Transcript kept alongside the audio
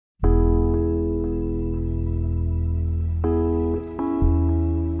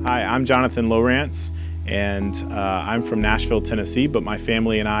Hi, I'm Jonathan Lowrance, and I'm from Nashville, Tennessee, but my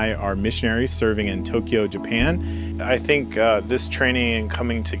family and I are missionaries serving in Tokyo, Japan. I think this training and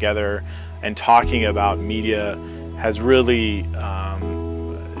coming together and talking about media has really,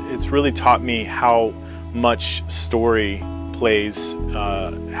 it's really taught me how much story plays,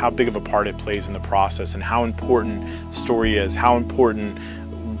 how big of a part it plays in the process, and how important story is, how important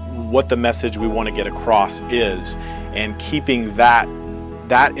what the message we want to get across is, and keeping that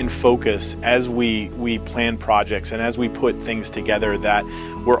in focus as we plan projects and as we put things together, that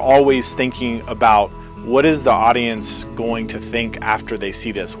we're always thinking about what is the audience going to think after they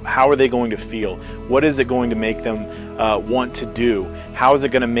see this? How are they going to feel? What is it going to make them want to do? How is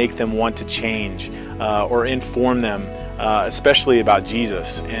it going to make them want to change or inform them, especially about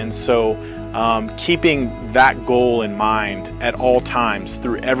Jesus? And so keeping that goal in mind at all times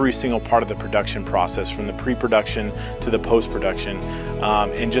through every single part of the production process, from the pre-production to the post-production,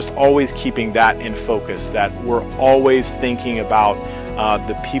 and just always keeping that in focus, that we're always thinking about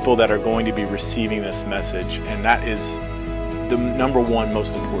the people that are going to be receiving this message, and that is the #1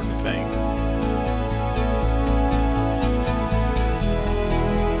 most important thing.